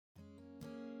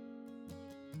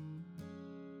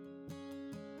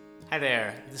Hi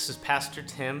there, this is Pastor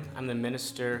Tim. I'm the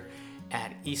minister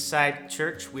at Eastside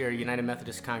Church. We are a United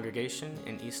Methodist congregation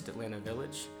in East Atlanta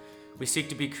Village. We seek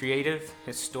to be creative,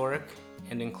 historic,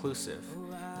 and inclusive.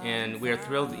 And we are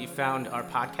thrilled that you found our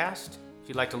podcast. If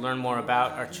you'd like to learn more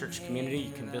about our church community,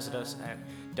 you can visit us at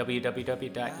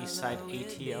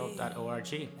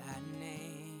www.eastsideatl.org.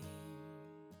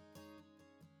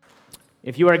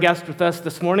 If you are a guest with us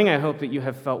this morning, I hope that you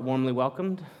have felt warmly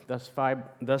welcomed thus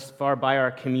far by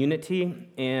our community.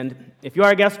 And if you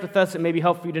are a guest with us, it may be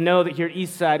helpful for you to know that here at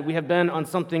Eastside, we have been on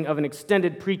something of an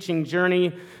extended preaching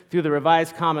journey through the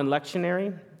Revised Common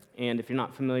Lectionary. And if you're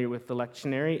not familiar with the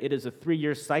lectionary, it is a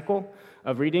 3-year cycle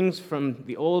of readings from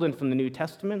the Old and from the New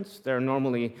Testaments. There are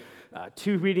normally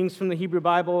 2 readings from the Hebrew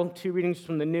Bible, 2 readings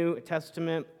from the New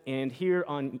Testament, and here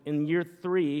in year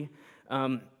 3,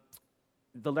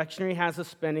 the lectionary has us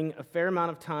spending a fair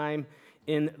amount of time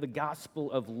in the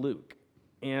Gospel of Luke.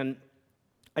 And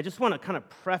I just want to kind of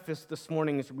preface this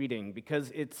morning's reading because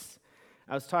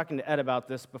I was talking to Ed about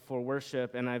this before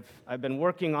worship, and I've been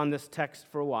working on this text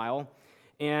for a while,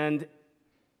 and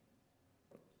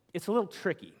it's a little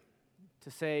tricky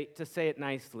to say it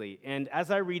nicely. And as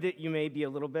I read it, you may be a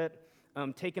little bit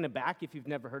taken aback if you've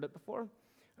never heard it before.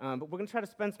 But we're going to try to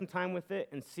spend some time with it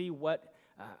and see what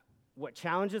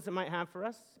challenges it might have for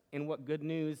us and what good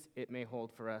news it may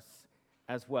hold for us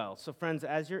as well. So friends,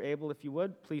 as you're able, if you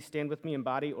would, please stand with me in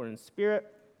body or in spirit.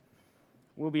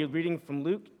 We'll be reading from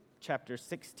Luke chapter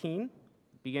 16,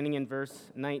 beginning in verse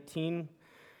 19,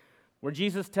 where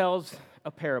Jesus tells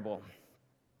a parable.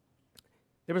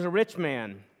 There was a rich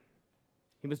man.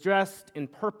 He was dressed in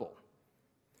purple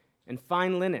and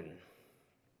fine linen.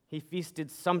 He feasted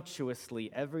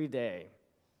sumptuously every day.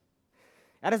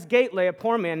 At his gate lay a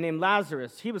poor man named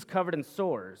Lazarus. He was covered in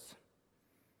sores.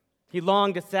 He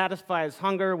longed to satisfy his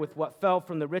hunger with what fell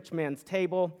from the rich man's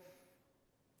table.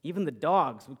 Even the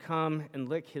dogs would come and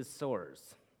lick his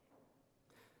sores.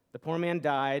 The poor man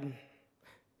died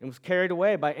and was carried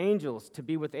away by angels to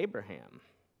be with Abraham.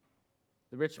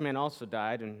 The rich man also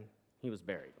died, and he was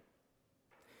buried.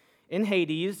 In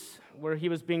Hades, where he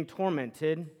was being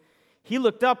tormented, he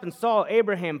looked up and saw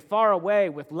Abraham far away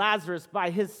with Lazarus by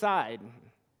his side.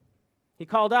 He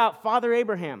called out, "Father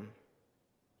Abraham,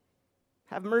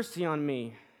 have mercy on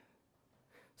me.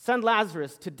 Send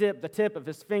Lazarus to dip the tip of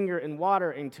his finger in water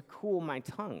and to cool my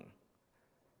tongue.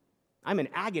 I'm in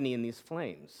agony in these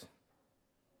flames."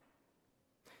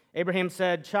 Abraham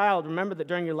said, "Child, remember that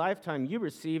during your lifetime you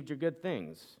received your good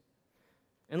things,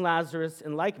 and Lazarus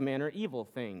in like manner evil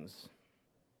things.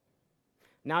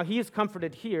 Now he is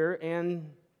comforted here,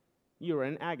 and you are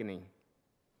in agony.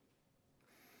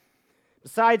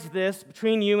 Besides this,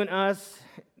 between you and us,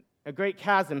 a great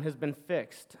chasm has been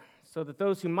fixed, so that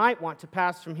those who might want to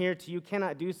pass from here to you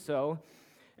cannot do so,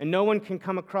 and no one can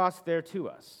come across there to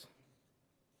us."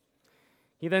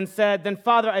 He then said, "Then,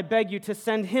 Father, I beg you to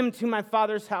send him to my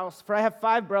father's house, for I have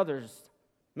 5 brothers.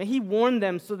 May he warn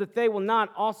them so that they will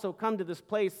not also come to this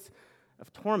place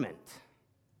of torment."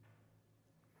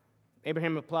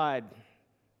 Abraham replied,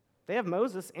 "They have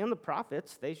Moses and the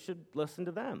prophets. They should listen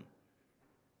to them."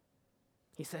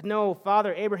 He said, "No,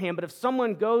 Father Abraham, but if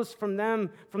someone goes from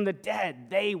them from the dead,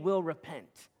 they will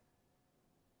repent."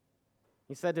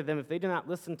 He said to them, "If they do not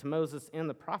listen to Moses and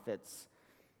the prophets,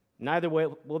 neither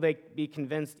will they be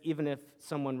convinced even if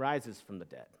someone rises from the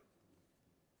dead."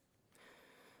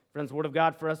 Friends, word of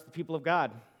God for us, the people of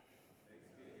God.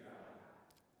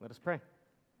 Let us pray.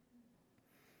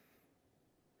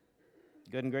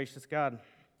 Good and gracious God,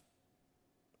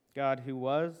 God who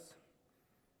was,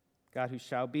 God who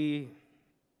shall be,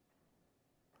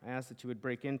 I ask that you would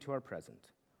break into our present,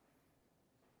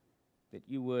 that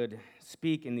you would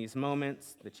speak in these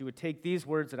moments, that you would take these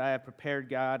words that I have prepared,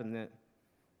 God, and that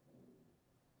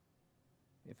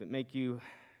if it make you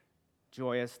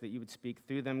joyous, that you would speak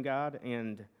through them, God,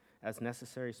 and as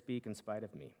necessary, speak in spite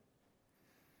of me.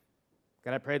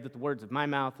 God, I pray that the words of my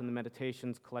mouth and the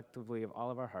meditations collectively of all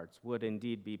of our hearts would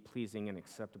indeed be pleasing and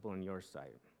acceptable in your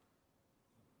sight.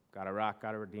 God, our rock,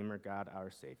 God, our redeemer, God, our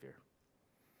Savior.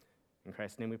 In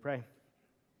Christ's name we pray.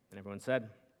 And everyone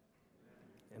said,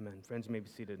 Amen. Friends, you may be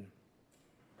seated.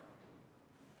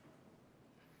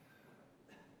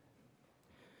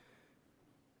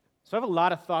 So I have a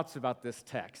lot of thoughts about this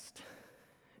text.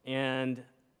 And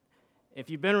if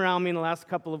you've been around me in the last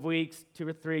couple of weeks, 2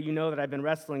 or 3, you know that I've been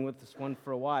wrestling with this one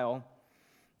for a while.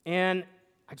 And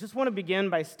I just want to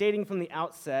begin by stating from the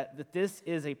outset that this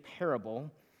is a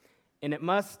parable, and it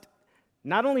must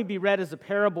not only be read as a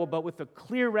parable, but with a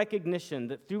clear recognition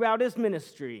that throughout his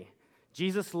ministry,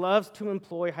 Jesus loves to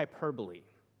employ hyperbole.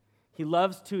 He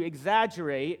loves to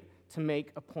exaggerate to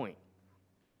make a point.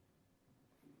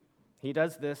 He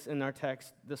does this in our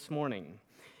text this morning.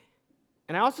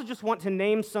 And I also just want to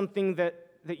name something that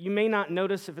you may not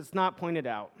notice if it's not pointed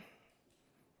out.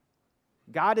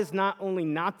 God is not only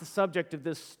not the subject of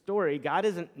this story, God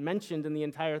isn't mentioned in the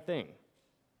entire thing.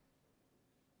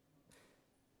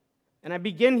 And I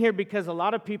begin here because a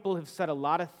lot of people have said a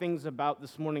lot of things about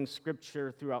this morning's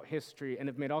scripture throughout history and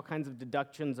have made all kinds of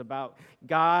deductions about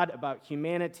God, about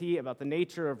humanity, about the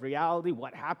nature of reality,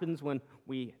 what happens when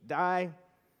we die.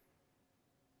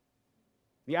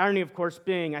 The irony, of course,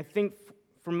 being, I think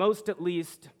for most at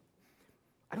least,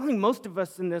 I don't think most of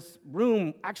us in this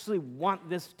room actually want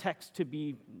this text to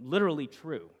be literally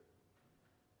true.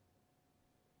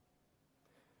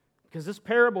 Because this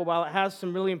parable, while it has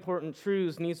some really important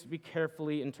truths, needs to be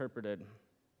carefully interpreted.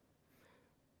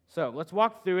 So let's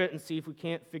walk through it and see if we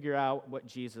can't figure out what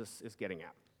Jesus is getting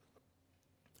at.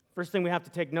 First thing we have to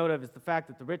take note of is the fact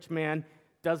that the rich man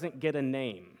doesn't get a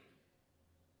name.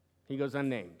 He goes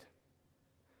unnamed.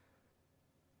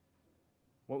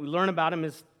 What we learn about him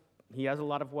is he has a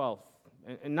lot of wealth.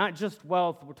 And not just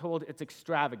wealth, we're told it's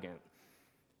extravagant.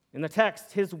 In the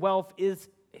text, his wealth is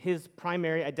his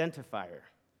primary identifier.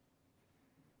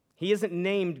 He isn't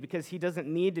named because he doesn't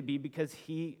need to be, because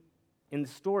he, in the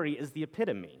story, is the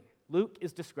epitome. Luke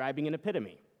is describing an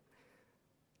epitome.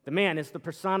 The man is the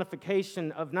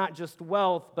personification of not just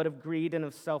wealth, but of greed and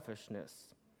of selfishness.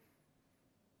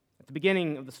 At the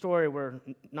beginning of the story, we're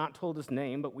not told his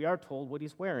name, but we are told what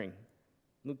he's wearing.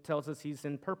 Luke tells us he's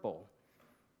in purple,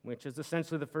 which is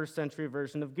essentially the first century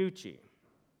version of Gucci.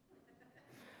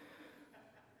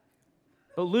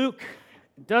 But Luke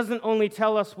doesn't only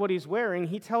tell us what he's wearing,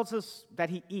 he tells us that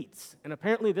he eats. And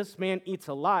apparently this man eats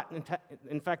a lot.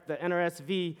 In fact, the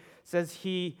NRSV says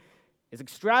he is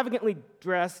extravagantly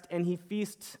dressed and he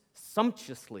feasts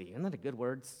sumptuously. Isn't that a good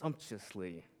word?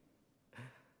 Sumptuously.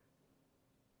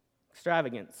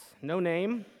 Extravagance. No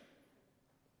name,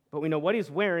 but we know what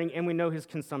he's wearing and we know his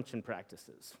consumption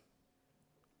practices.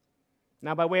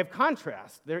 Now, by way of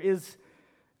contrast, there is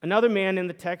another man in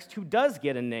the text who does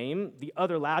get a name, the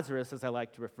other Lazarus, as I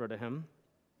like to refer to him.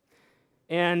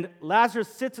 And Lazarus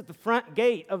sits at the front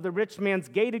gate of the rich man's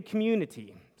gated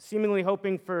community, seemingly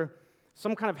hoping for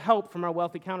some kind of help from our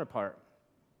wealthy counterpart.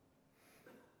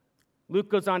 Luke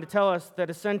goes on to tell us that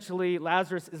essentially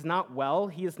Lazarus is not well,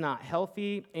 he is not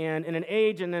healthy, and in an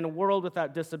age and in a world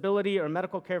without disability or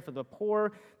medical care for the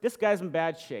poor, this guy's in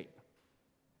bad shape.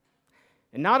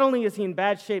 And not only is he in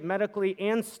bad shape medically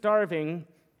and starving,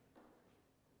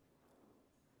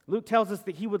 Luke tells us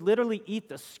that he would literally eat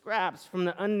the scraps from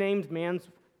the unnamed man's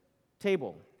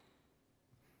table.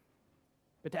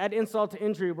 But to add insult to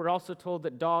injury, we're also told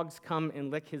that dogs come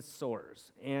and lick his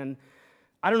sores. And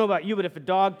I don't know about you, but if a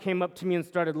dog came up to me and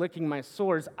started licking my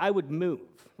sores, I would move,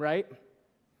 right?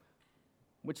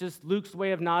 Which is Luke's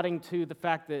way of nodding to the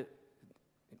fact that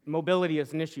mobility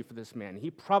is an issue for this man. He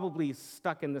probably is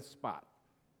stuck in this spot,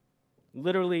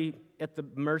 literally at the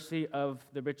mercy of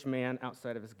the rich man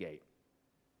outside of his gate.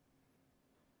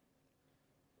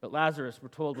 But Lazarus, we're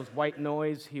told, was white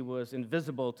noise. He was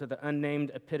invisible to the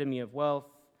unnamed epitome of wealth.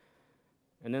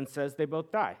 And then says they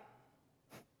both die.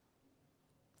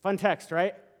 Fun text,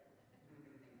 right?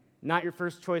 Not your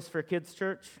first choice for a kids'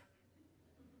 church.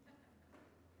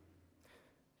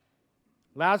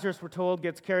 Lazarus, we're told,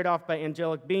 gets carried off by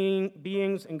angelic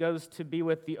beings and goes to be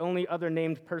with the only other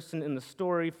named person in the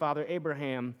story, Father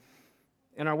Abraham.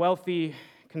 And our wealthy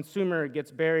consumer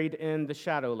gets buried in the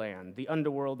Shadowland, the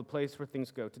underworld, the place where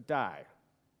things go to die.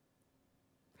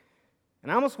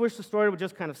 And I almost wish the story would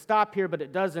just kind of stop here, but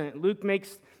it doesn't. Luke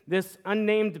makes this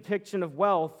unnamed depiction of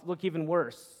wealth look even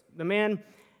worse. The man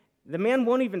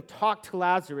won't even talk to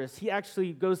Lazarus. He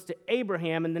actually goes to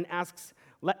Abraham and then asks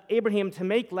Abraham to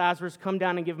make Lazarus come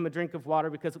down and give him a drink of water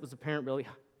because it was apparently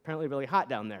really hot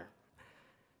down there.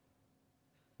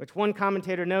 Which one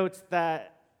commentator notes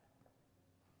that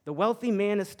the wealthy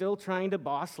man is still trying to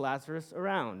boss Lazarus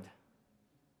around,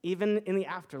 even in the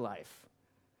afterlife.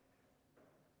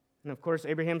 And of course,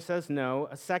 Abraham says no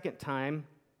a second time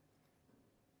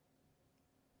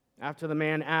after the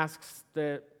man asks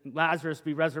that Lazarus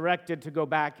be resurrected to go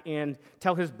back and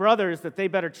tell his brothers that they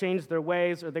better change their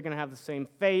ways or they're going to have the same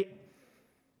fate.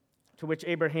 To which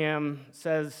Abraham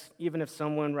says, even if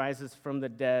someone rises from the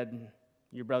dead,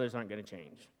 your brothers aren't going to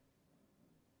change.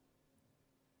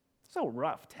 So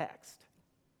rough text.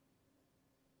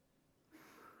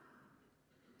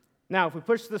 Now, if we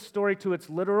push this story to its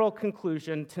literal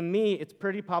conclusion, to me, it's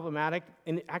pretty problematic,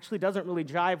 and it actually doesn't really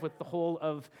jive with the whole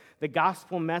of the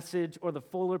gospel message or the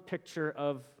fuller picture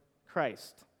of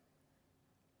Christ.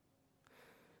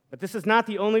 But this is not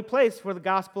the only place where the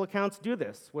gospel accounts do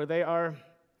this, where they are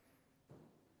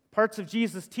parts of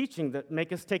Jesus' teaching that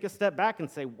make us take a step back and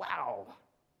say, wow,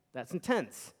 that's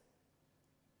intense.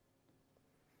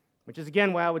 Which is,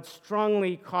 again, why I would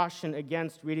strongly caution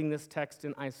against reading this text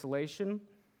in isolation.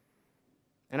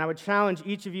 And I would challenge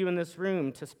each of you in this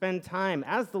room to spend time,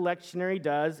 as the lectionary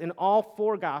does, in all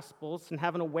four Gospels and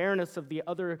have an awareness of the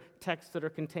other texts that are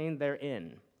contained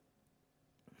therein.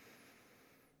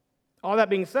 All that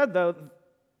being said, though,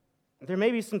 there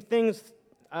may be some things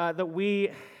that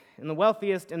we, in the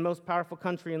wealthiest and most powerful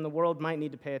country in the world, might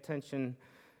need to pay attention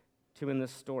to in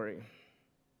this story.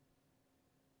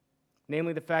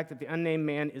 Namely, the fact that the unnamed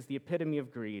man is the epitome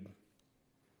of greed.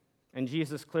 And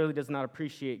Jesus clearly does not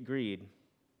appreciate greed.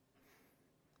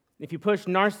 If you push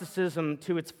narcissism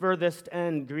to its furthest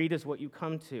end, greed is what you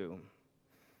come to.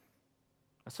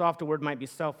 A softer word might be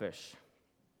selfish.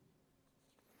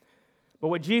 But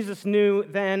what Jesus knew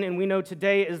then, and we know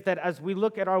today, is that as we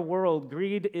look at our world,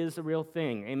 greed is a real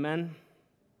thing. Amen?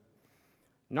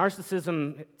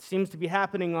 Narcissism seems to be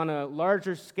happening on a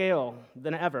larger scale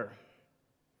than ever.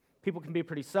 People can be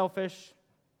pretty selfish.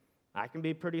 I can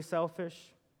be pretty selfish.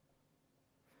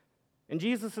 And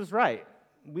Jesus is right.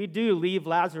 We do leave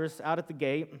Lazarus out at the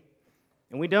gate,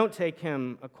 and we don't take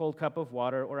him a cold cup of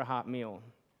water or a hot meal.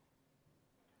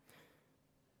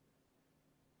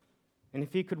 And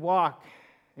if he could walk,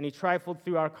 and he trifled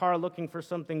through our car looking for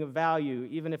something of value,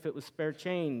 even if it was spare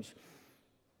change,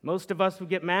 most of us would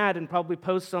get mad and probably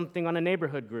post something on a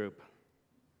neighborhood group.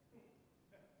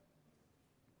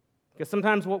 Because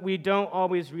sometimes what we don't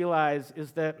always realize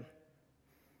is that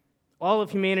all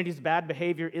of humanity's bad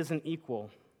behavior isn't equal.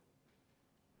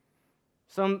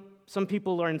 Some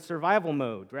people are in survival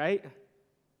mode, right?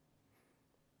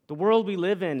 The world we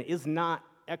live in is not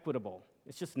equitable.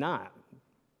 It's just not.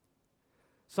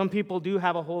 Some people do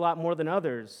have a whole lot more than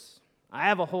others. I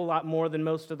have a whole lot more than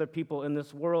most other people in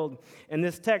this world. And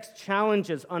this text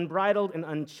challenges unbridled and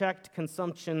unchecked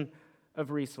consumption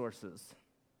of resources.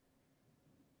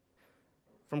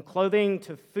 From clothing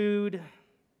to food,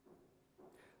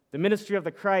 the ministry of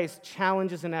the Christ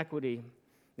challenges inequity.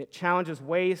 It challenges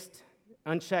waste,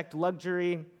 unchecked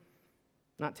luxury,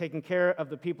 not taking care of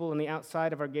the people on the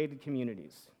outside of our gated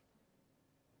communities.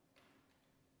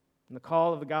 And the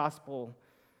call of the gospel,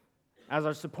 as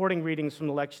our supporting readings from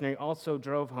the lectionary also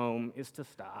drove home, is to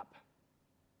stop.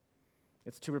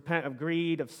 It's to repent of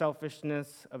greed, of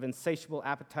selfishness, of insatiable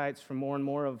appetites for more and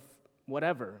more of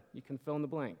whatever. You can fill in the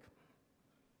blank.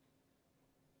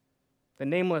 The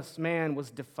nameless man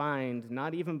was defined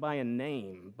not even by a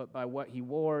name, but by what he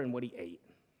wore and what he ate.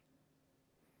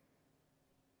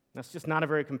 That's just not a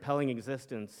very compelling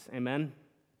existence, amen?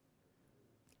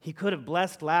 He could have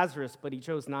blessed Lazarus, but he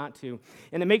chose not to.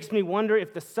 And it makes me wonder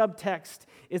if the subtext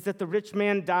is that the rich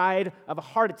man died of a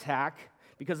heart attack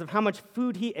because of how much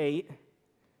food he ate,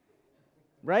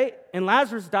 right? And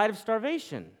Lazarus died of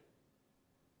starvation.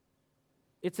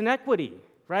 It's inequity,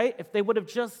 right? If they would have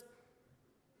just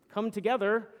come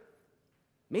together,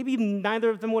 maybe neither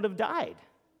of them would have died,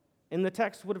 and the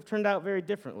text would have turned out very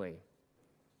differently.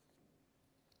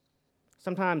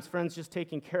 Sometimes, friends, just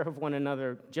taking care of one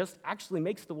another just actually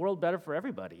makes the world better for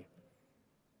everybody.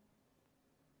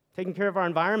 Taking care of our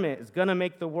environment is going to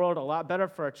make the world a lot better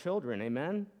for our children,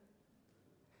 amen?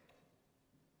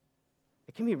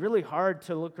 It can be really hard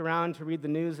to look around, to read the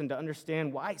news, and to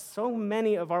understand why so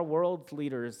many of our world's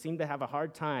leaders seem to have a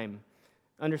hard time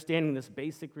understanding this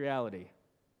basic reality.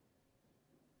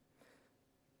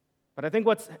 But I think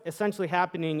what's essentially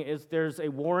happening is there's a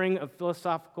warring of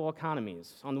philosophical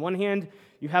economies. On the one hand,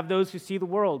 you have those who see the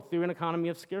world through an economy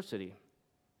of scarcity.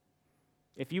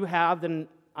 If you have, then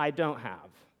I don't have.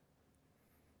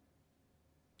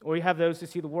 Or you have those who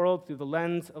see the world through the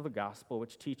lens of the gospel,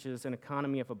 which teaches an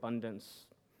economy of abundance,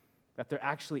 that there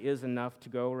actually is enough to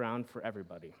go around for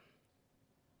everybody.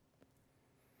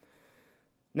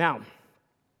 Now,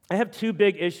 I have two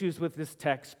big issues with this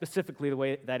text, specifically the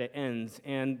way that it ends,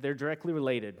 and they're directly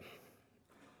related.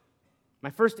 My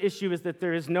first issue is that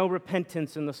there is no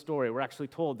repentance in the story. We're actually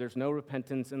told there's no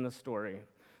repentance in the story.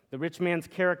 The rich man's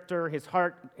character, his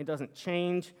heart, it doesn't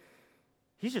change.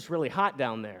 He's just really hot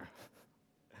down there.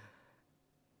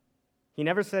 He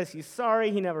never says he's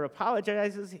sorry. He never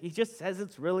apologizes. He just says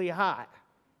it's really hot.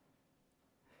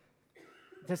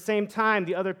 At the same time,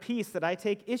 the other piece that I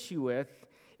take issue with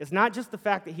is not just the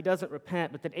fact that he doesn't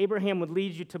repent, but that Abraham would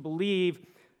lead you to believe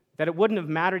that it wouldn't have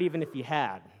mattered even if he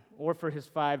had, or for his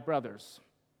 5 brothers.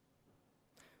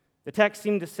 The text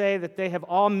seemed to say that they have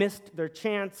all missed their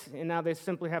chance, and now they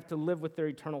simply have to live with their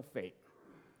eternal fate.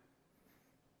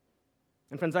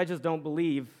 And friends, I just don't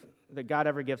believe that God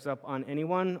ever gives up on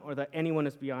anyone, or that anyone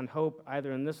is beyond hope,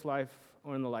 either in this life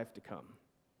or in the life to come.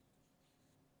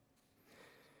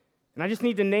 And I just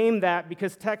need to name that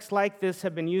because texts like this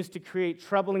have been used to create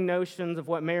troubling notions of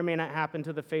what may or may not happen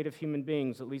to the fate of human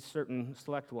beings, at least certain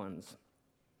select ones.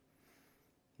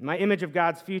 My image of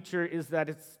God's future is that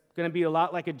it's going to be a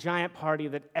lot like a giant party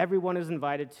that everyone is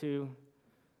invited to,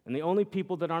 and the only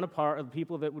people that aren't a part are the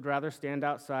people that would rather stand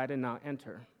outside and not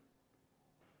enter.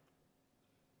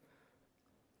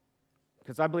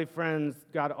 Because I believe, friends,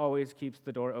 God always keeps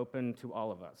the door open to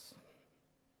all of us.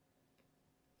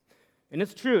 And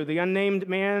it's true, the unnamed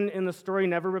man in the story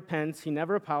never repents, he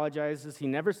never apologizes, he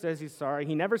never says he's sorry,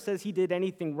 he never says he did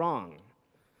anything wrong.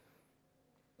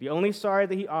 The only sorry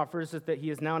that he offers is that he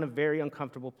is now in a very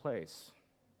uncomfortable place.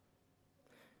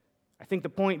 I think the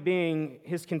point being,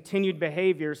 his continued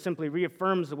behavior simply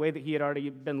reaffirms the way that he had already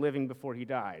been living before he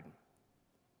died.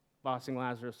 Bossing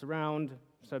Lazarus around,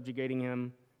 subjugating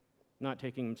him, not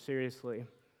taking him seriously.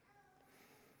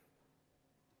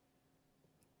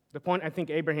 The point I think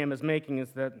Abraham is making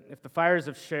is that if the fires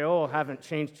of Sheol haven't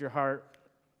changed your heart,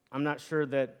 I'm not sure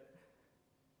that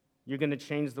you're going to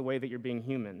change the way that you're being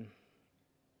human.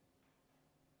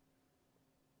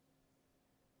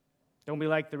 Don't be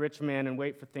like the rich man and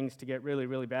wait for things to get really,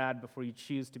 really bad before you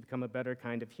choose to become a better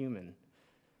kind of human.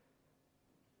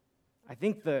 I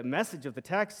think the message of the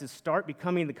text is start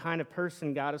becoming the kind of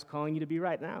person God is calling you to be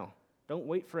right now. Don't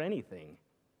wait for anything.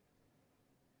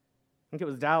 I think it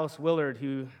was Dallas Willard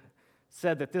who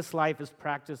said that this life is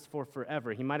practiced for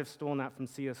forever. He might have stolen that from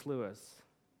C.S. Lewis.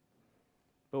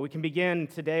 But we can begin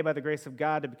today, by the grace of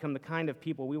God, to become the kind of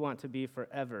people we want to be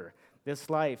forever. This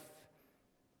life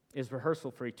is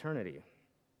rehearsal for eternity.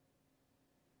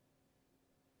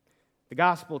 The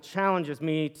gospel challenges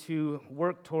me to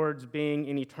work towards being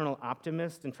an eternal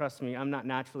optimist, and trust me, I'm not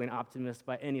naturally an optimist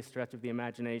by any stretch of the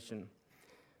imagination.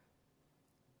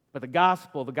 But the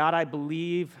gospel, the God I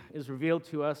believe, is revealed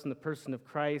to us in the person of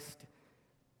Christ.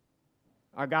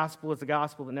 Our gospel is a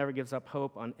gospel that never gives up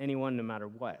hope on anyone, no matter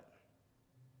what.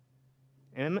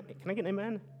 Can I get an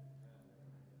amen?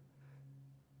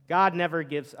 God never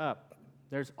gives up.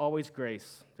 There's always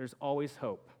grace. There's always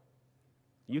hope.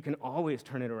 You can always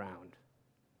turn it around.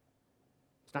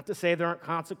 It's not to say there aren't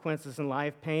consequences in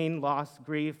life, pain, loss,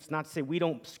 grief. It's not to say we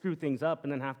don't screw things up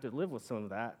and then have to live with some of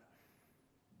that.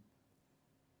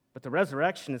 But the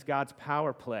resurrection is God's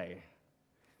power play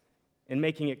in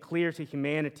making it clear to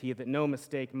humanity that no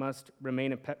mistake must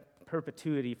remain in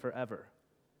perpetuity forever.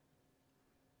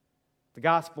 The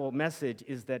gospel message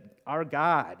is that our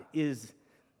God is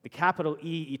the capital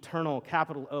E, eternal,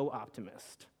 capital O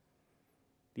optimist.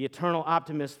 The eternal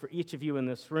optimist for each of you in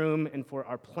this room and for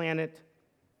our planet.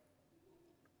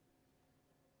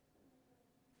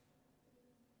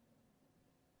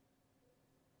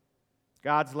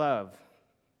 God's love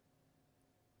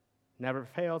never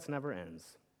fails, never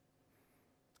ends.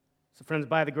 So friends,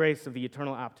 by the grace of the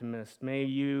eternal optimist, may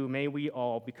we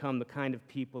all become the kind of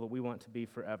people that we want to be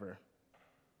forever.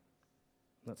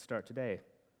 Let's start today.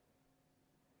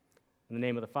 In the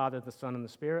name of the Father, the Son, and the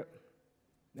Spirit.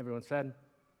 Everyone said,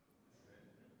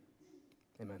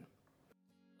 amen.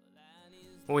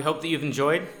 Well, we hope that you've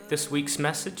enjoyed this week's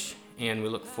message, and we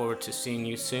look forward to seeing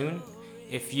you soon.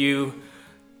 If you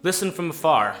listen from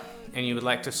afar and you would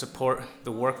like to support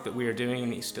the work that we are doing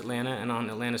in East Atlanta and on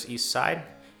Atlanta's East Side,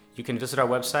 you can visit our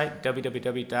website,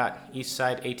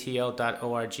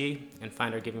 www.eastsideatl.org, and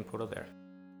find our giving portal there.